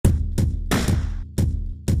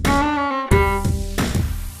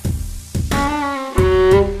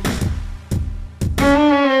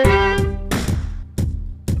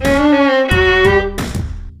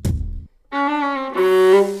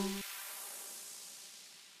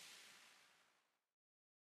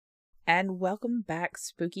And welcome back,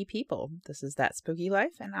 spooky people. This is That Spooky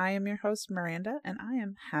Life, and I am your host, Miranda, and I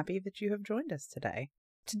am happy that you have joined us today.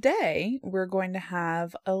 Today, we're going to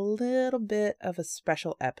have a little bit of a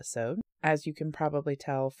special episode, as you can probably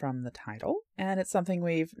tell from the title, and it's something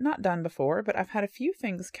we've not done before, but I've had a few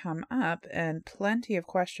things come up and plenty of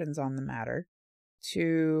questions on the matter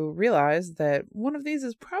to realize that one of these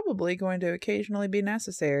is probably going to occasionally be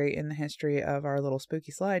necessary in the history of our little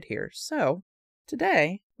spooky slide here. So,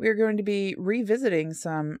 today, we are going to be revisiting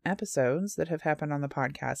some episodes that have happened on the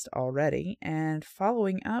podcast already and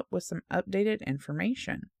following up with some updated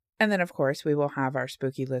information. And then, of course, we will have our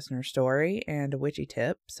spooky listener story and a witchy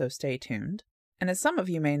tip, so stay tuned. And as some of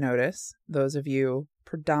you may notice, those of you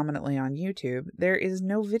predominantly on YouTube, there is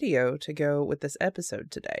no video to go with this episode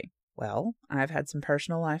today. Well, I've had some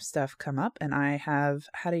personal life stuff come up, and I have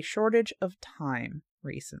had a shortage of time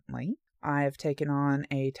recently. I've taken on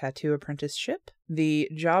a tattoo apprenticeship. The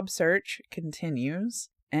job search continues,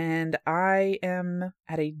 and I am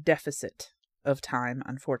at a deficit of time,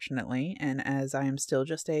 unfortunately. And as I am still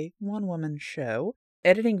just a one-woman show,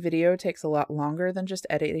 editing video takes a lot longer than just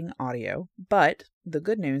editing audio. But the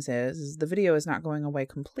good news is the video is not going away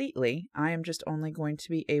completely. I am just only going to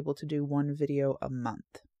be able to do one video a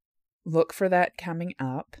month. Look for that coming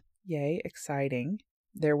up. Yay, exciting.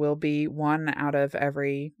 There will be one out of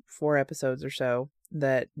every 4 episodes or so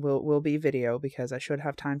that will be video because I should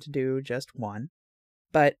have time to do just one.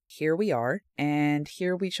 But here we are, and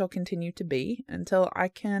here we shall continue to be until I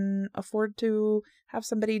can afford to have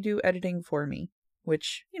somebody do editing for me,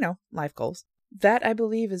 which, life goals. That, I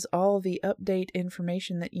believe, is all the update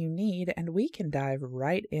information that you need, and we can dive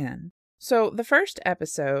right in. So the first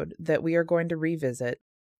episode that we are going to revisit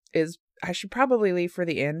is, I should probably leave for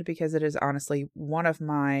the end because it is honestly one of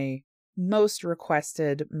my most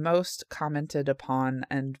requested, most commented upon,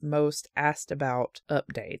 and most asked about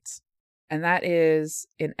updates. And that is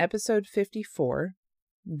in episode 54,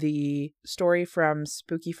 the story from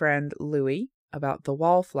spooky friend Louie about the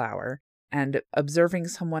wallflower and observing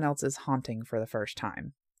someone else's haunting for the first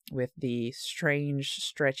time, with the strange,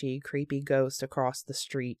 stretchy, creepy ghost across the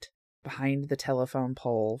street behind the telephone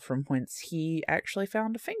pole from whence he actually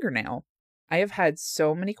found a fingernail. I have had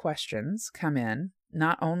so many questions come in,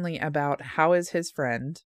 not only about how is his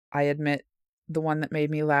friend. I admit the one that made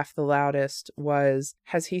me laugh the loudest was,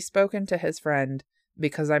 has he spoken to his friend?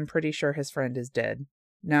 Because I'm pretty sure his friend is dead.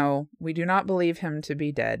 No, we do not believe him to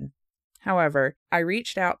be dead. However, I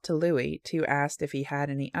reached out to Louie to ask if he had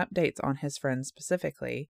any updates on his friend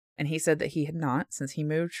specifically, and he said that he had not, since he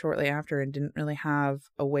moved shortly after and didn't really have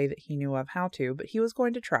a way that he knew of how to, but he was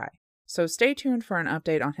going to try. So stay tuned for an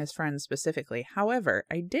update on his friend specifically. However,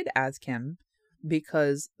 I did ask him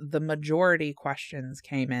because the majority questions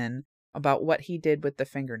came in about what he did with the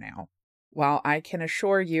fingernail. While I can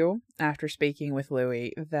assure you, after speaking with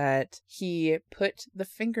Louie, that he put the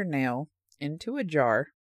fingernail into a jar,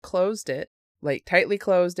 closed it, tightly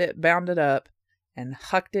closed it, bound it up, and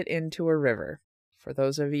hucked it into a river. For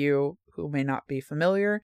those of you who may not be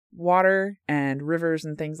familiar, water and rivers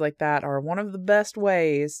and things like that are one of the best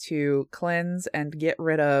ways to cleanse and get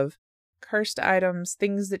rid of cursed items,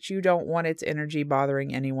 things that you don't want its energy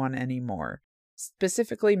bothering anyone anymore.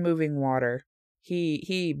 Specifically moving water.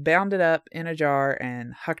 He bound it up in a jar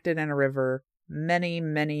and hucked it in a river many,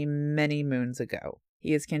 many, many moons ago.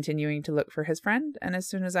 He is continuing to look for his friend, and as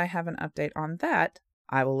soon as I have an update on that,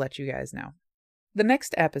 I will let you guys know. The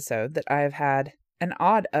next episode that I have had an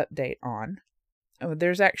odd update on,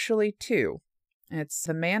 there's actually 2. It's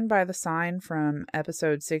the man by the sign from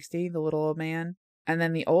episode 60, the little old man, and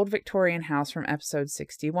then the old Victorian house from episode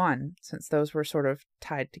 61, since those were sort of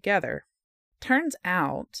tied together. Turns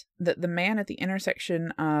out that the man at the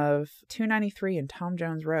intersection of 293 and Tom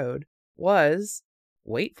Jones Road was,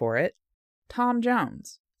 wait for it, Tom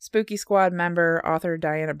Jones. Spooky Squad member, author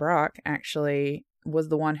Diana Brock actually was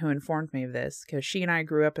the one who informed me of this, because she and I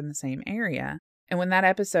grew up in the same area. And when that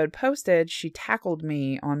episode posted, she tackled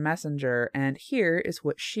me on Messenger, and here is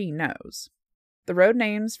what she knows. The road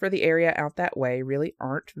names for the area out that way really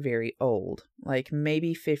aren't very old, like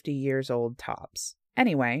maybe 50 years old tops.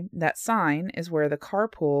 Anyway, that sign is where the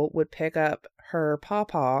carpool would pick up her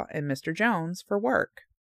pawpaw and Mr. Jones for work.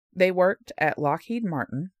 They worked at Lockheed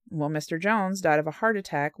Martin, while Mr. Jones died of a heart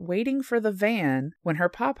attack waiting for the van when her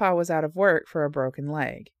pawpaw was out of work for a broken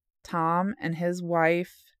leg. Tom and his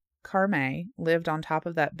wife, Carme, lived on top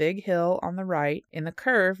of that big hill on the right in the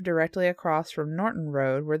curve directly across from Norton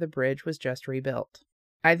Road where the bridge was just rebuilt.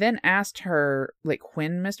 I then asked her,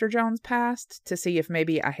 when Mr. Jones passed, to see if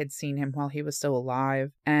maybe I had seen him while he was still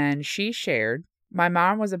alive, and she shared My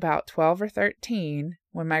mom was about 12 or 13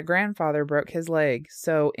 when my grandfather broke his leg,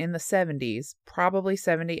 so in the 70s, probably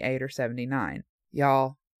 78 or 79.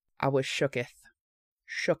 Y'all, I was shooketh.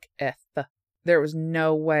 Shooketh. There was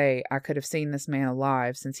no way I could have seen this man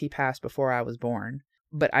alive since he passed before I was born.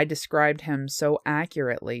 But I described him so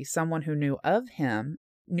accurately, someone who knew of him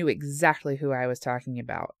knew exactly who I was talking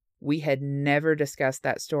about. We had never discussed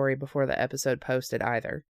that story before the episode posted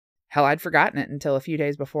either. Hell, I'd forgotten it until a few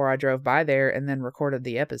days before I drove by there and then recorded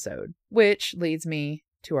the episode. Which leads me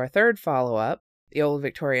to our third follow-up, the old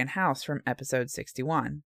Victorian house from episode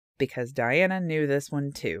 61. Because Diana knew this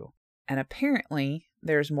one too. And apparently,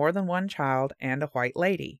 there's more than one child and a white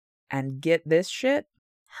lady. And get this shit,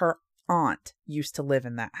 her aunt used to live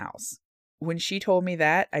in that house. When she told me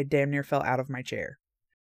that, I damn near fell out of my chair.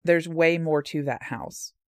 There's way more to that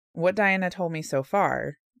house. What Diana told me so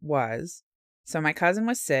far was, so my cousin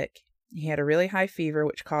was sick. He had a really high fever,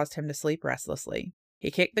 which caused him to sleep restlessly.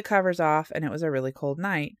 He kicked the covers off, and it was a really cold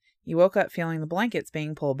night. He woke up feeling the blankets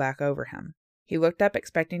being pulled back over him. He looked up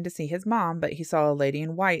expecting to see his mom, but he saw a lady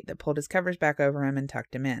in white that pulled his covers back over him and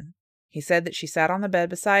tucked him in. He said that she sat on the bed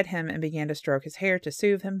beside him and began to stroke his hair to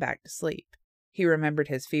soothe him back to sleep. He remembered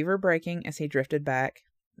his fever breaking as he drifted back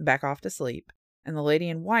off to sleep, and the lady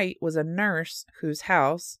in white was a nurse whose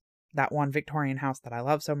house, that one Victorian house that I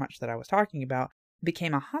love so much that I was talking about,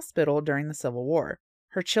 became a hospital during the Civil War.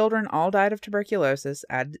 Her children all died of tuberculosis,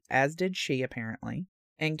 as did she apparently,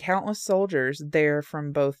 and countless soldiers there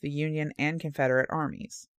from both the Union and Confederate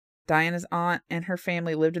armies. Diana's aunt and her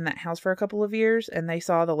family lived in that house for a couple of years, and they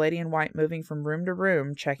saw the lady in white moving from room to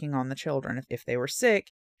room, checking on the children. If they were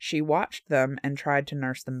sick, she watched them and tried to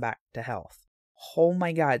nurse them back to health. Oh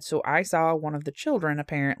my God. So I saw one of the children,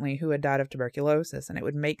 apparently, who had died of tuberculosis, and it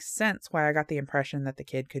would make sense why I got the impression that the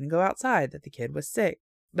kid couldn't go outside, that the kid was sick.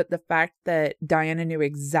 But the fact that Diana knew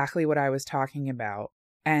exactly what I was talking about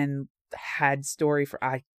and had story for,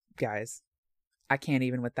 guys, I can't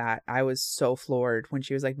even with that. I was so floored when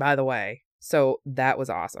she was like, by the way. So that was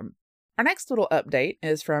awesome. Our next little update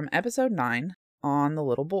is from episode 9 on the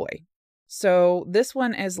little boy. So this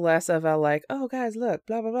one is less of a like, oh guys, look,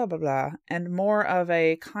 blah, blah, blah, blah, blah, and more of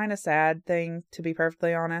a kind of sad thing, to be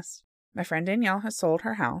perfectly honest. My friend Danielle has sold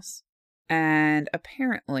her house, and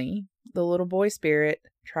apparently the little boy spirit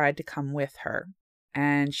tried to come with her.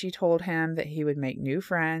 And she told him that he would make new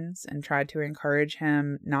friends and tried to encourage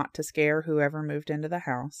him not to scare whoever moved into the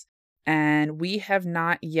house. And we have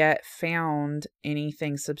not yet found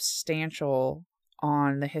anything substantial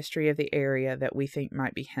on the history of the area that we think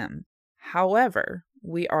might be him. However,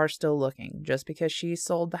 we are still looking. Just because she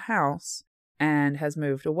sold the house and has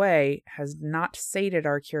moved away has not sated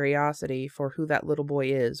our curiosity for who that little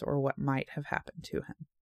boy is or what might have happened to him.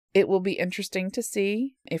 It will be interesting to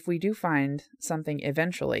see if we do find something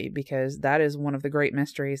eventually, because that is one of the great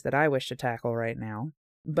mysteries that I wish to tackle right now.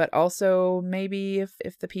 But also maybe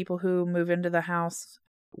if the people who move into the house,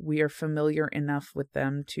 we are familiar enough with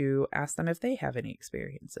them to ask them if they have any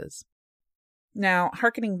experiences. Now,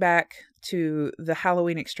 hearkening back to the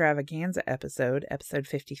Halloween extravaganza episode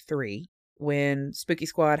 53, when Spooky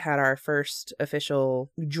Squad had our first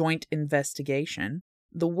official joint investigation,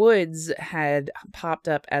 the woods had popped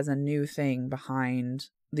up as a new thing behind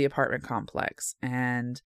the apartment complex,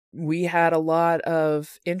 and we had a lot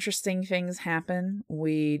of interesting things happen.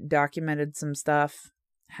 We documented some stuff,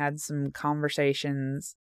 had some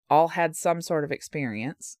conversations, all had some sort of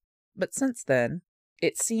experience. But since then,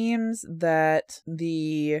 it seems that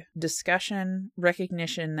the discussion,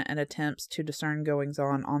 recognition, and attempts to discern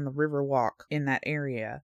goings-on the Riverwalk in that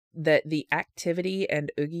area, that the activity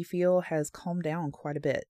and oogie feel has calmed down quite a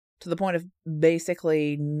bit, to the point of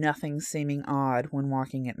basically nothing seeming odd when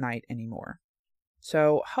walking at night anymore.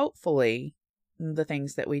 So hopefully the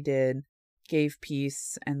things that we did gave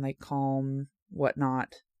peace and calm,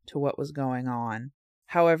 whatnot, to what was going on.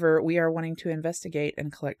 However, we are wanting to investigate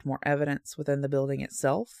and collect more evidence within the building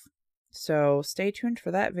itself, so stay tuned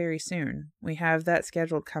for that very soon. We have that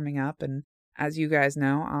scheduled coming up, and as you guys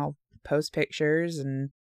know, I'll post pictures and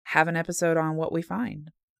have an episode on what we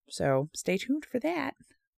find. So stay tuned for that.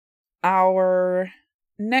 Our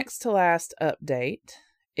next to last update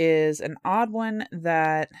is an odd one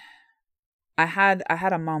that I had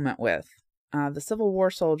a moment with. The Civil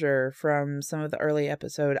War soldier from some of the early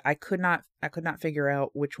episode, I could not figure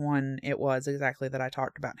out which one it was exactly that I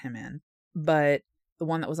talked about him in, but the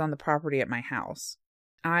one that was on the property at my house.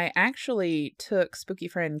 I actually took spooky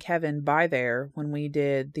friend Kevin by there when we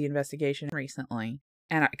did the investigation recently,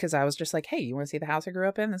 and because I was just like, hey, you want to see the house I grew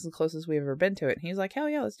up in? This is the closest we've ever been to it. And he's like, hell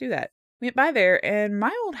yeah, let's do that. We went by there, and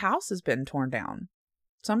my old house has been torn down.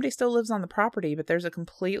 somebody still lives on the property, but there's a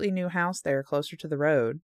completely new house there closer to the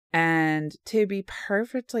road. And to be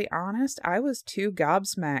perfectly honest, I was too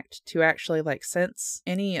gobsmacked to actually sense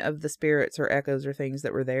any of the spirits or echoes or things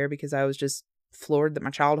that were there, because I was just floored that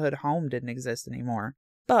my childhood home didn't exist anymore.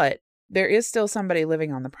 But there is still somebody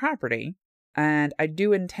living on the property, and I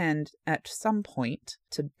do intend at some point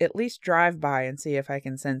to at least drive by and see if I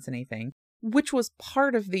can sense anything, which was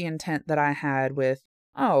part of the intent that I had with,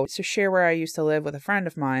 to share where I used to live with a friend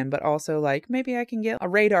of mine, but also maybe I can get a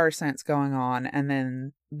radar sense going on. And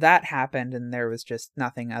then that happened, and there was just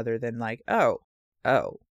nothing other than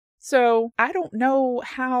oh. So I don't know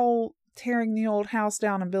how tearing the old house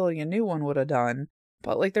down and building a new one would have done,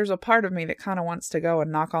 but there's a part of me that kind of wants to go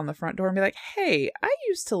and knock on the front door and be like, hey, I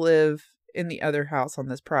used to live in the other house on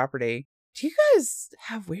this property. Do you guys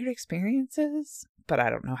have weird experiences? But I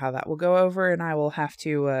don't know how that will go over, and I will have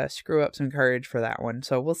to screw up some courage for that one,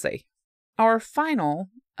 so we'll see. Our final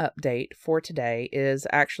update for today is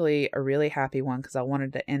actually a really happy one, because I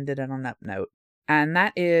wanted to end it on an up note. And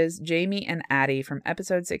that is Jamie and Addie from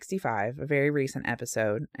episode 65, a very recent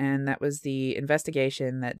episode. And that was the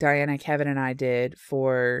investigation that Diana, Kevin, and I did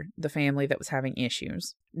for the family that was having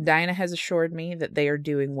issues. Diana has assured me that they are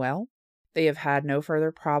doing well. They have had no further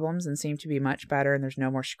problems and seem to be much better, and there's no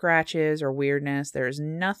more scratches or weirdness. There's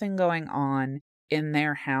nothing going on in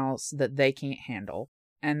their house that they can't handle,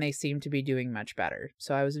 and they seem to be doing much better.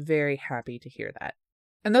 So I was very happy to hear that.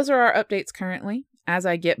 And those are our updates currently. As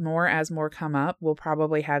I get more, as more come up, we'll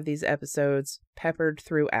probably have these episodes peppered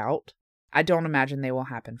throughout. I don't imagine they will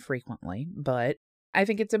happen frequently, but I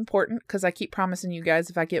think it's important because I keep promising you guys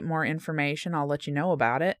if I get more information, I'll let you know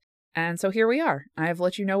about it. And so here we are. I have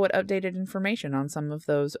let you know what updated information on some of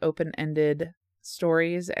those open-ended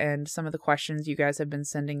stories and some of the questions you guys have been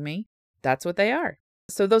sending me. That's what they are.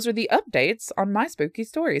 So those are the updates on my spooky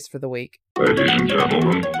stories for the week. Ladies and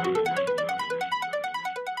gentlemen.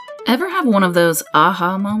 Ever have one of those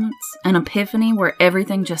aha moments, an epiphany where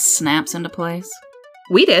everything just snaps into place?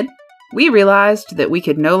 We did. We realized that we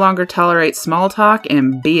could no longer tolerate small talk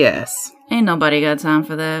and BS. Ain't nobody got time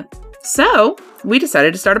for that. So, we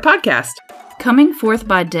decided to start a podcast. Coming Forth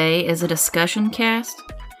by Day is a discussion cast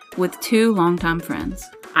with two longtime friends.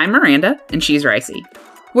 I'm Miranda, and she's Ricey.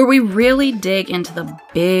 Where we really dig into the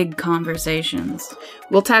big conversations.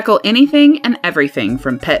 We'll tackle anything and everything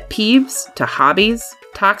from pet peeves to hobbies,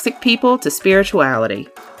 toxic people to spirituality,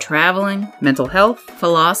 traveling, mental health,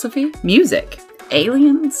 philosophy, music,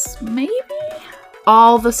 aliens, maybe?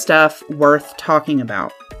 All the stuff worth talking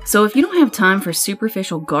about. So if you don't have time for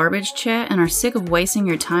superficial garbage chat and are sick of wasting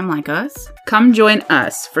your time like us, come join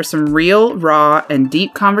us for some real, raw, and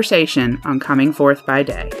deep conversation on Coming Forth by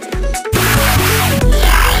Day.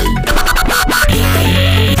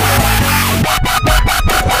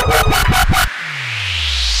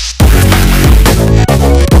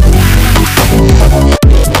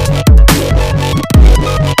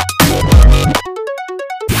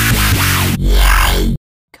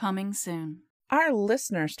 coming soon. Our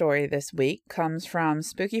listener story this week comes from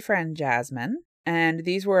spooky friend Jasmine, and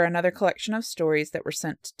these were another collection of stories that were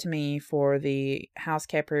sent to me for the House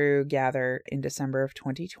Keperu Gather in December of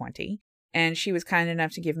 2020, and she was kind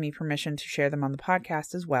enough to give me permission to share them on the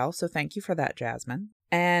podcast as well, so thank you for that, Jasmine.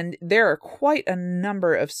 And there are quite a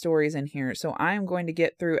number of stories in here, so I am going to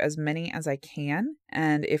get through as many as I can,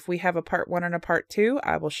 and if we have a part 1 and a part 2,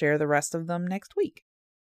 I will share the rest of them next week.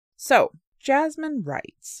 So, Jasmine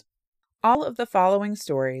writes, all of the following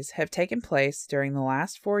stories have taken place during the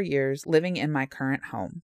last 4 years living in my current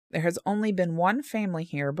home. There has only been one family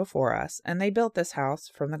here before us, and they built this house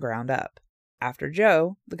from the ground up. After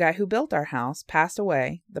Joe, the guy who built our house, passed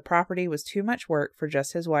away, the property was too much work for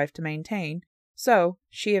just his wife to maintain, so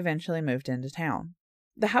she eventually moved into town.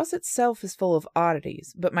 The house itself is full of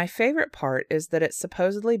oddities, but my favorite part is that it's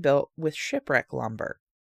supposedly built with shipwreck lumber.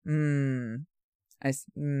 I'm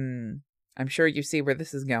sure you see where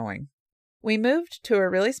this is going. We moved to a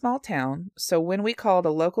really small town, so when we called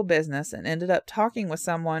a local business and ended up talking with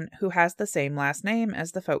someone who has the same last name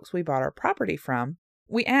as the folks we bought our property from,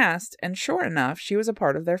 we asked, and sure enough, she was a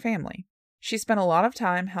part of their family. She spent a lot of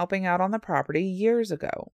time helping out on the property years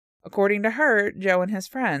ago. According to her, Joe and his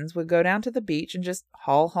friends would go down to the beach and just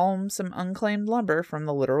haul home some unclaimed lumber from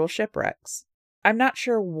the literal shipwrecks. I'm not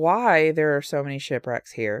sure why there are so many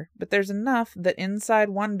shipwrecks here, but there's enough that inside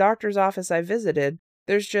one doctor's office I visited,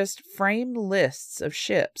 there's just framed lists of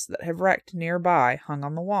ships that have wrecked nearby hung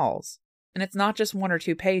on the walls. And it's not just 1 or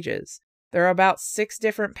 2 pages. There are about 6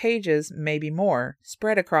 different pages, maybe more,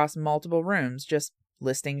 spread across multiple rooms just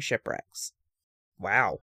listing shipwrecks.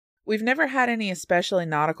 Wow. We've never had any especially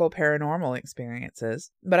nautical paranormal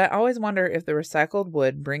experiences, but I always wonder if the recycled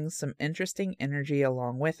wood brings some interesting energy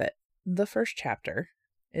along with it. The first chapter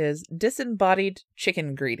is Disembodied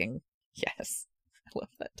Chicken Greeting. Yes, I love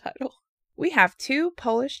that title. We have 2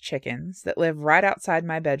 Polish chickens that live right outside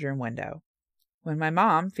my bedroom window. When my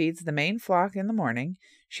mom feeds the main flock in the morning,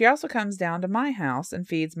 she also comes down to my house and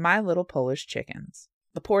feeds my little Polish chickens.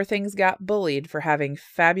 The poor things got bullied for having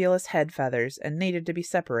fabulous head feathers and needed to be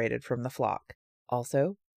separated from the flock.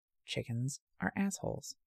 Also, chickens are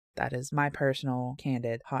assholes. That is my personal,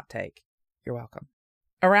 candid hot take. You're welcome.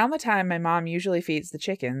 Around the time my mom usually feeds the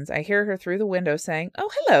chickens, I hear her through the window saying, "Oh,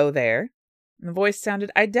 hello there." The voice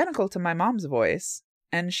sounded identical to my mom's voice,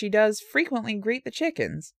 and she does frequently greet the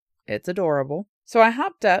chickens. It's adorable. So I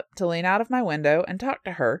hopped up to lean out of my window and talk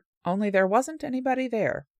to her, only there wasn't anybody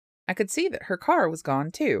there. I could see that her car was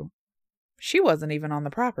gone too. She wasn't even on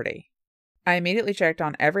the property. I immediately checked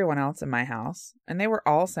on everyone else in my house, and they were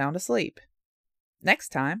all sound asleep. Next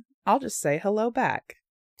time, I'll just say hello back.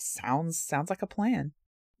 Sounds like a plan.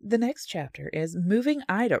 The next chapter is Moving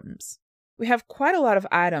Items. We have quite a lot of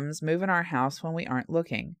items move in our house when we aren't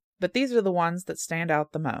looking, but these are the ones that stand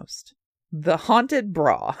out the most. The haunted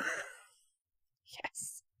bra.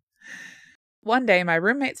 Yes. One day, my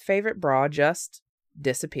roommate's favorite bra just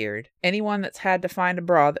disappeared. Anyone that's had to find a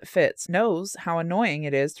bra that fits knows how annoying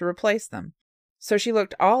it is to replace them. So she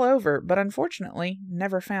looked all over, but unfortunately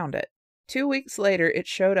never found it. 2 weeks later, it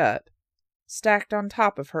showed up, stacked on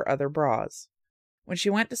top of her other bras. When she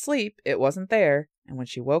went to sleep, it wasn't there, and when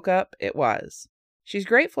she woke up, it was. She's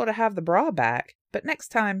grateful to have the bra back, but next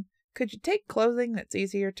time, could you take clothing that's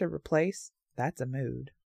easier to replace? That's a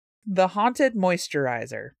mood. The haunted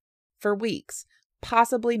moisturizer. For weeks,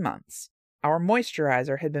 possibly months, our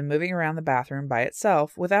moisturizer had been moving around the bathroom by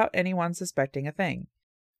itself without anyone suspecting a thing.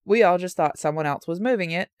 We all just thought someone else was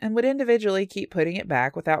moving it and would individually keep putting it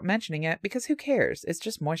back without mentioning it because who cares? It's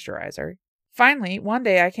just moisturizer. Finally, one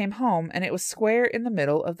day I came home and it was square in the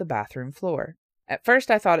middle of the bathroom floor. At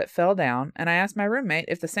first I thought it fell down, and I asked my roommate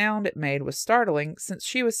if the sound it made was startling since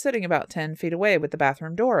she was sitting about 10 feet away with the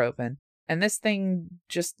bathroom door open, and this thing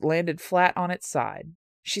just landed flat on its side.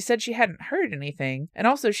 She said she hadn't heard anything, and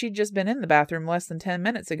also she'd just been in the bathroom less than 10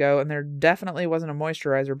 minutes ago, and there definitely wasn't a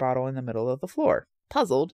moisturizer bottle in the middle of the floor.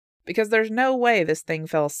 Puzzled, because there's no way this thing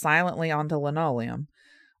fell silently onto linoleum,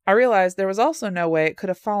 I realized there was also no way it could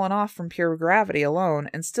have fallen off from pure gravity alone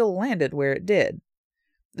and still landed where it did.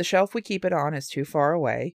 The shelf we keep it on is too far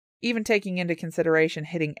away. Even taking into consideration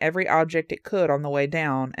hitting every object it could on the way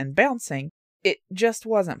down and bouncing, it just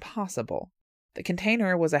wasn't possible. The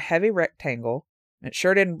container was a heavy rectangle. It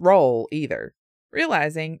sure didn't roll either.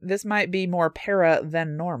 Realizing this might be more para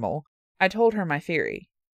than normal, I told her my theory.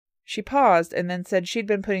 She paused and then said she'd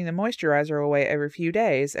been putting the moisturizer away every few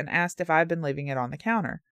days and asked if I'd been leaving it on the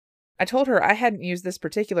counter. I told her I hadn't used this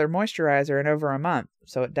particular moisturizer in over a month,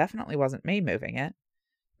 so it definitely wasn't me moving it.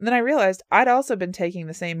 And then I realized I'd also been taking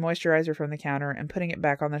the same moisturizer from the counter and putting it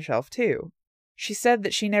back on the shelf too. She said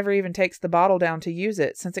that she never even takes the bottle down to use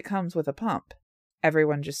it since it comes with a pump.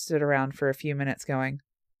 Everyone just stood around for a few minutes going,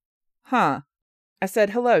 "Huh." I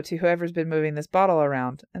said hello to whoever's been moving this bottle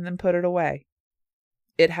around and then put it away.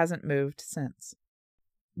 It hasn't moved since.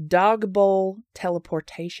 Dog bowl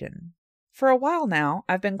teleportation. For a while now,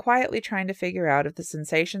 I've been quietly trying to figure out if the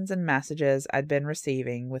sensations and messages I'd been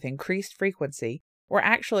receiving with increased frequency were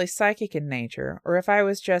actually psychic in nature or if I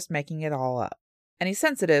was just making it all up. Any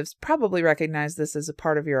sensitives probably recognize this as a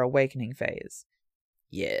part of your awakening phase.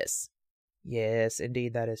 Yes,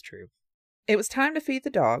 indeed that is true. It was time to feed the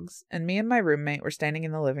dogs, and me and my roommate were standing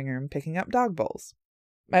in the living room picking up dog bowls.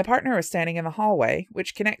 My partner was standing in the hallway,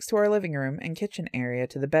 which connects to our living room and kitchen area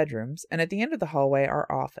to the bedrooms, and at the end of the hallway, our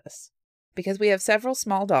office. Because we have several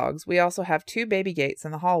small dogs, we also have 2 baby gates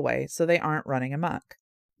in the hallway, so they aren't running amok.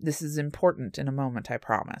 This is important in a moment, I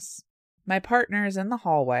promise. My partner is in the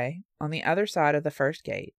hallway, on the other side of the first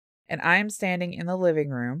gate, and I am standing in the living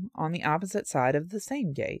room on the opposite side of the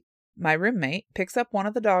same gate. My roommate picks up one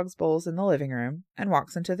of the dog's bowls in the living room and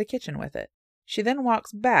walks into the kitchen with it. She then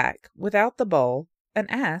walks back without the bowl and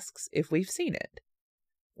asks if we've seen it.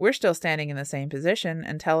 We're still standing in the same position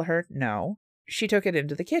and tell her no, she took it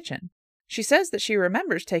into the kitchen. She says that she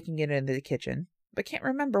remembers taking it into the kitchen, but can't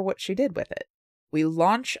remember what she did with it. We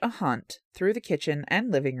launch a hunt through the kitchen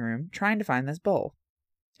and living room trying to find this bowl.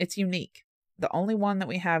 It's unique, the only one that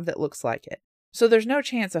we have that looks like it, so there's no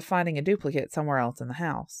chance of finding a duplicate somewhere else in the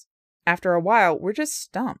house. After a while, we're just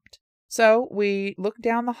stumped. So we look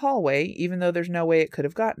down the hallway, even though there's no way it could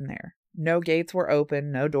have gotten there. No gates were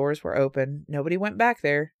open, no doors were open, nobody went back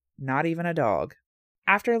there, not even a dog.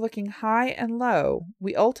 After looking high and low,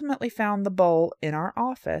 we ultimately found the bowl in our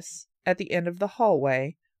office at the end of the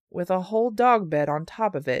hallway with a whole dog bed on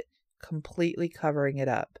top of it, completely covering it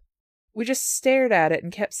up. We just stared at it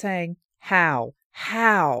and kept saying, "How?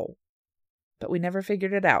 How?" But we never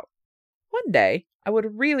figured it out. One day, I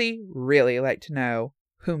would really, really like to know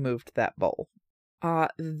who moved that bowl.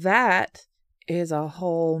 That is a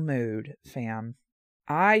whole mood, fam.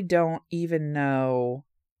 I don't even know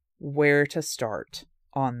where to start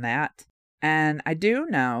on that. And I do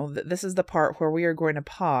know that this is the part where we are going to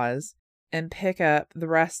pause and pick up the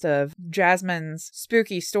rest of Jasmine's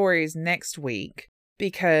spooky stories next week.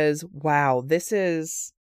 Because, wow,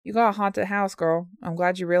 you got a haunted house, girl. I'm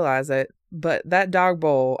glad you realize it. But that dog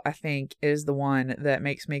bowl, I think, is the one that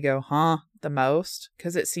makes me go, huh, the most.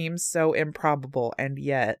 Because it seems so improbable, and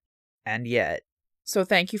yet. So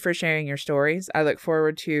thank you for sharing your stories. I look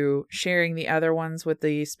forward to sharing the other ones with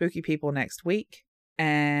the spooky people next week.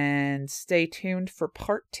 And stay tuned for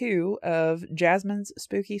part 2 of Jasmine's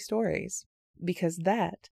spooky stories, because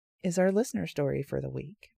that is our listener story for the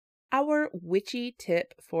week. Our witchy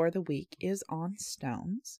tip for the week is on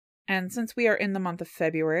stones. And since we are in the month of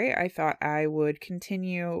February, I thought I would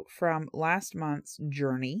continue from last month's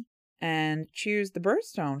journey and choose the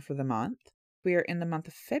birthstone for the month. We are in the month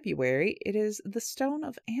of February. It is the stone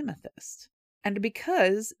of amethyst. And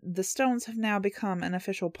because the stones have now become an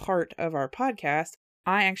official part of our podcast,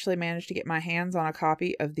 I actually managed to get my hands on a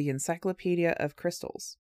copy of the Encyclopedia of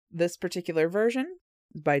Crystals. This particular version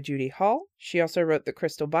is by Judy Hall. She also wrote the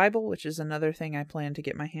Crystal Bible, which is another thing I plan to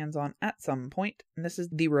get my hands on at some point. And this is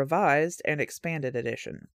the revised and expanded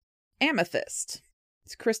edition. Amethyst.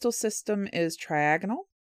 Its crystal system is triagonal.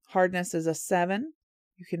 Hardness is a 7.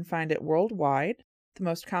 You can find it worldwide. The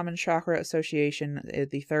most common chakra association is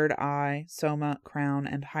the third eye, soma, crown,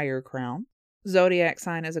 and higher crown. Zodiac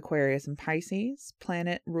sign is Aquarius and Pisces.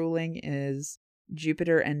 Planet ruling is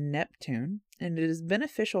Jupiter and Neptune. And it is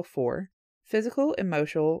beneficial for physical,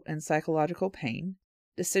 emotional, and psychological pain,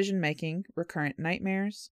 decision-making, recurrent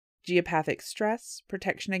nightmares, geopathic stress,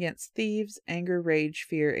 protection against thieves, anger, rage,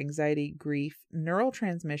 fear, anxiety, grief, neural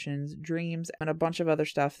transmissions, dreams, and a bunch of other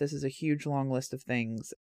stuff. This is a huge long list of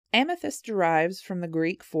things. Amethyst derives from the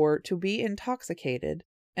Greek for to be intoxicated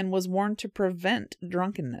and was worn to prevent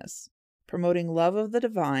drunkenness. Promoting love of the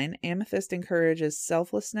divine, amethyst encourages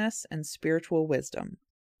selflessness and spiritual wisdom.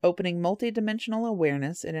 Opening multidimensional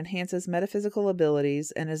awareness, it enhances metaphysical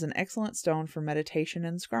abilities and is an excellent stone for meditation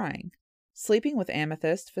and scrying. Sleeping with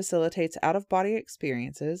amethyst facilitates out-of-body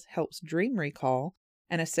experiences, helps dream recall,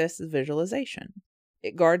 and assists visualization.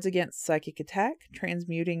 It guards against psychic attack,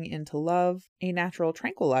 transmuting into love. A natural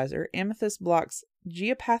tranquilizer, amethyst blocks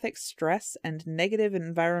geopathic stress and negative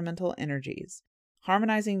environmental energies.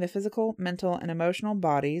 Harmonizing the physical, mental, and emotional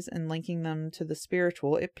bodies and linking them to the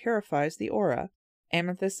spiritual, it purifies the aura.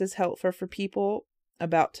 Amethyst is helpful for people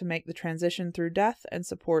about to make the transition through death and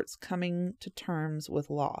supports coming to terms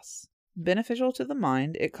with loss. Beneficial to the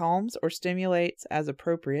mind, it calms or stimulates as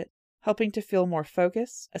appropriate, helping to feel more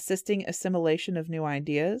focus, assisting assimilation of new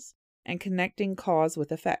ideas, and connecting cause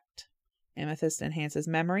with effect. Amethyst enhances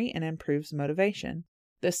memory and improves motivation.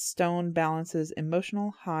 This stone balances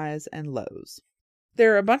emotional highs and lows.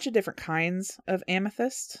 There are a bunch of different kinds of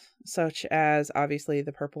amethyst, such as obviously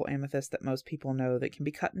the purple amethyst that most people know that can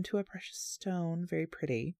be cut into a precious stone, very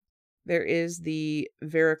pretty. There is the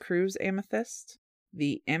Veracruz amethyst,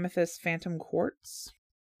 the amethyst phantom quartz,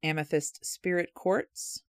 amethyst spirit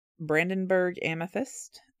quartz, Brandenburg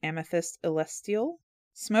amethyst, amethyst celestial,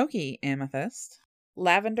 smoky amethyst,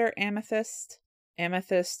 lavender amethyst,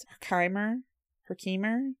 amethyst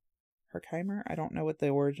Herkimer, I don't know what the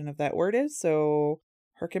origin of that word is, so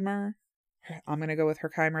Herkimer. I'm going to go with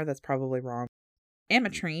Herkimer, that's probably wrong.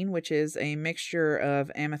 Ametrine, which is a mixture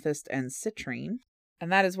of amethyst and citrine,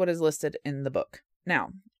 and that is what is listed in the book.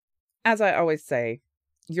 Now, as I always say,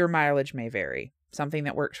 your mileage may vary. Something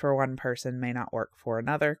that works for one person may not work for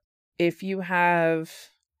another. If you have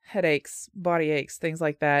headaches, body aches, things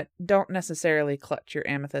like that, don't necessarily clutch your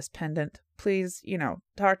amethyst pendant. Please,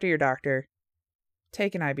 talk to your doctor.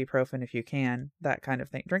 Take an ibuprofen if you can, that kind of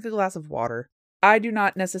thing. Drink a glass of water. I do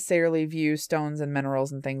not necessarily view stones and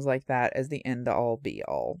minerals and things like that as the end-all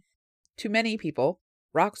be-all. To many people,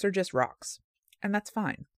 rocks are just rocks, and that's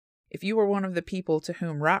fine. If you are one of the people to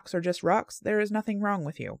whom rocks are just rocks, there is nothing wrong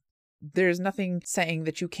with you. There's nothing saying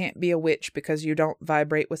that you can't be a witch because you don't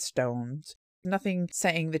vibrate with stones. Nothing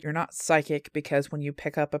saying that you're not psychic because when you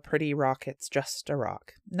pick up a pretty rock, it's just a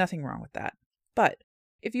rock. Nothing wrong with that. But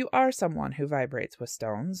if you are someone who vibrates with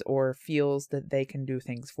stones or feels that they can do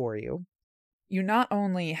things for you, you not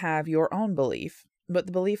only have your own belief, but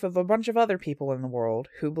the belief of a bunch of other people in the world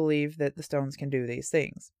who believe that the stones can do these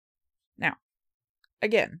things. Now,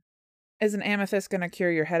 again, is an amethyst going to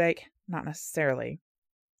cure your headache? Not necessarily.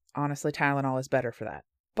 Honestly, Tylenol is better for that.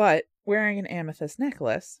 But wearing an amethyst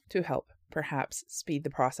necklace to help perhaps speed the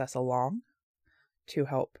process along, to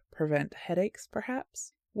help prevent headaches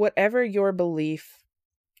perhaps, whatever your belief,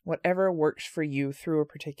 whatever works for you through a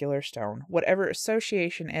particular stone, whatever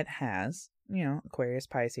association it has, Aquarius,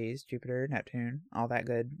 Pisces, Jupiter, Neptune, all that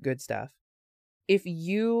good stuff. If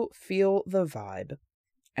you feel the vibe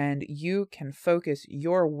and you can focus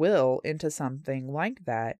your will into something like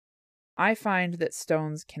that, I find that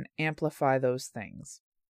stones can amplify those things.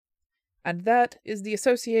 And that is the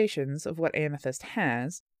associations of what amethyst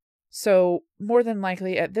has. So, more than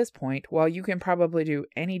likely at this point, while you can probably do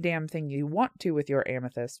any damn thing you want to with your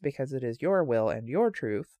amethyst because it is your will and your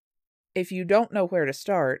truth, if you don't know where to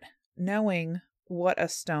start, knowing what a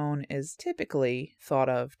stone is typically thought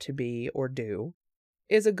of to be or do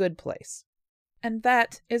is a good place. And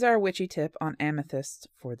that is our witchy tip on amethysts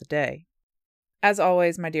for the day. As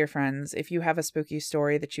always, my dear friends, if you have a spooky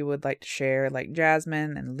story that you would like to share, like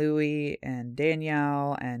Jasmine and Louie and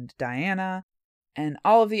Danielle and Diana, and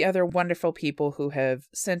all of the other wonderful people who have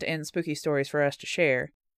sent in spooky stories for us to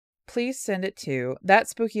share, please send it to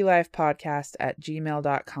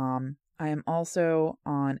thatspookyLifepodcast@gmail.com. I am also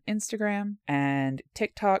on Instagram and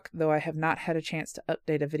TikTok, though I have not had a chance to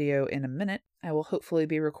update a video in a minute. I will hopefully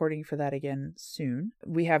be recording for that again soon.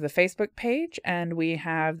 We have the Facebook page and we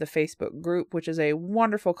have the Facebook group, which is a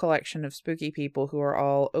wonderful collection of spooky people who are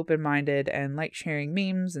all open-minded and like sharing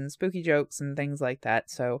memes and spooky jokes and things like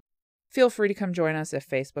that. So feel free to come join us if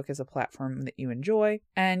Facebook is a platform that you enjoy.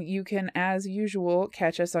 And you can, as usual,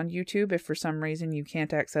 catch us on YouTube if for some reason you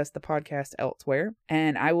can't access the podcast elsewhere.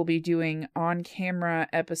 And I will be doing on-camera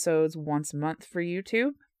episodes once a month for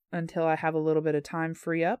YouTube until I have a little bit of time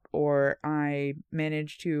free up or I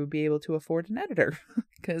manage to be able to afford an editor.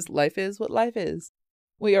 Because life is what life is.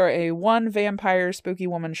 We are a one vampire spooky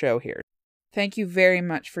woman show here. Thank you very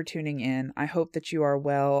much for tuning in. I hope that you are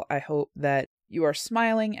well. I hope that you are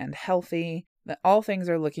smiling and healthy, that all things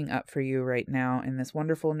are looking up for you right now in this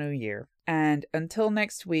wonderful new year. And until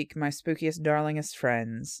next week, my spookiest, darlingest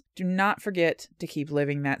friends, do not forget to keep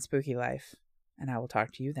living that spooky life. And I will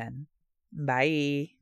talk to you then. Bye.